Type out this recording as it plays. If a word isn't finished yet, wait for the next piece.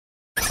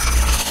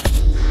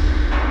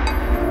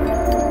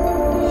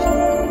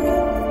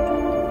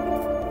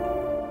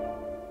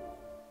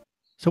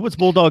So what's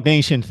Bulldog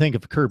Nation think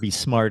of Kirby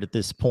Smart at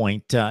this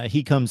point?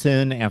 He comes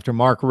in after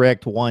Mark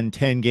Richt won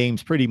 10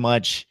 games pretty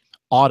much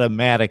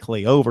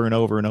automatically over and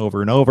over and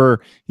over and over.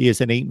 He has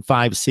an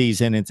 8-5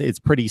 season. It's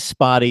pretty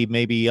spotty,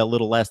 maybe a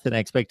little less than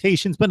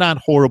expectations, but not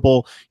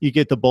horrible. You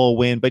get the bowl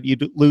win, but you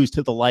lose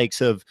to the likes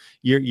of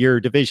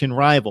your division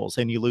rivals,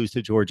 and you lose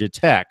to Georgia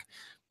Tech.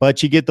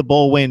 But you get the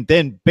bowl win,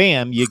 then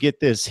bam, you get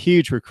this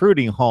huge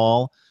recruiting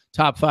haul,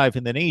 top 5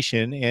 in the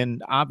nation,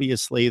 and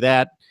obviously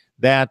that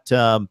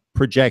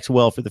projects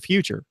well for the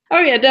future. Oh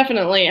yeah,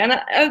 definitely. And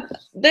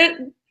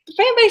the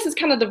fan base is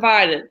kind of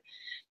divided.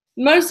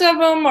 Most of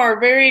them are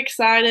very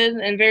excited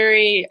and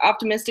very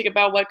optimistic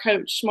about what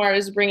Coach Smart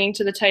is bringing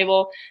to the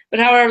table. But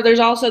however, there's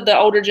also the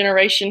older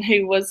generation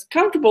who was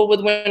comfortable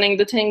with winning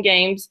the 10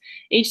 games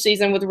each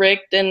season with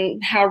Rick,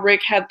 and how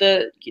Rick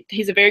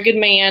he's a very good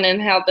man,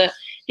 and how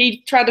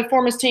he tried to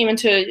form his team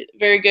into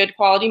very good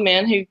quality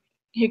men who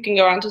can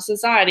go out into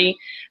society.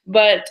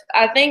 But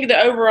I think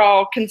the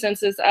overall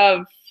consensus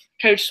of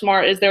Coach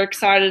Smart is they're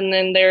excited, and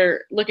then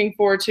they're looking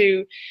forward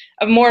to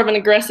more of an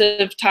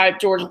aggressive type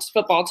Georgia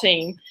football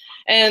team.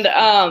 And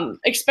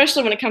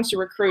especially when it comes to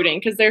recruiting,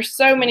 because there's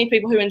so many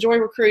people who enjoy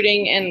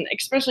recruiting, and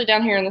especially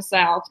down here in the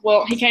South.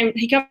 Well,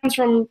 he comes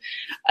from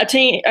a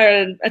team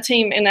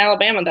in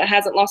Alabama that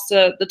hasn't lost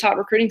the top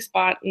recruiting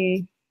spot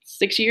in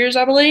 6 years,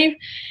 I believe.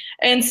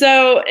 And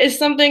so it's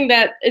something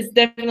that is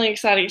definitely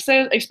exciting,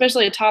 so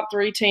especially a top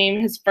 3 team,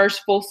 his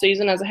first full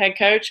season as a head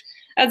coach.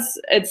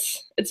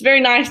 It's very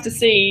nice to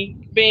see,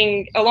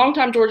 being a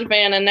longtime Georgia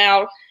fan and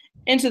now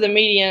into the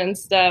media and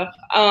stuff.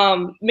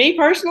 Me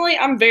personally,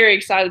 I'm very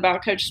excited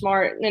about Coach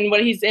Smart and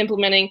what he's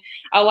implementing.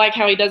 I like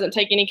how he doesn't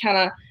take any kind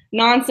of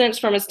nonsense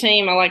from his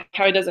team. I like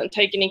how he doesn't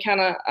take any kind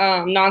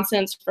of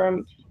nonsense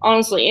from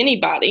honestly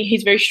anybody.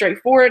 He's very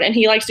straightforward, and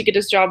he likes to get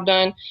his job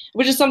done,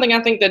 which is something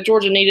I think that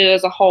Georgia needed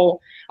as a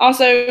whole.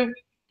 Also,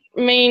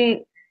 I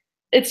mean,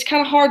 it's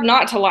kind of hard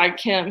not to like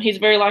him. He's a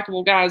very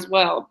likable guy as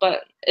well,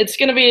 but it's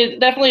going to be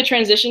definitely a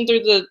transition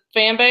through the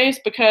fan base,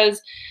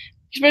 because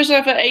especially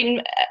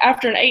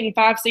after an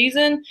 8-5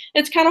 season,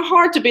 it's kind of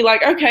hard to be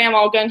like, okay, I'm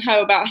all gung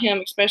ho about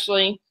him,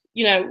 especially,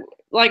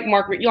 like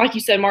you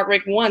said, Mark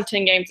Richt won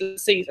 10 games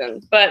this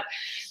season. But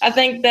I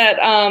think that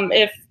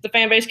if the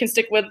fan base can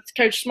stick with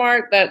Coach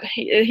Smart, that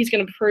he's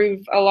going to prove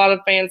a lot of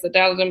fans that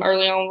doubted him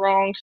early on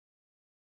wrong.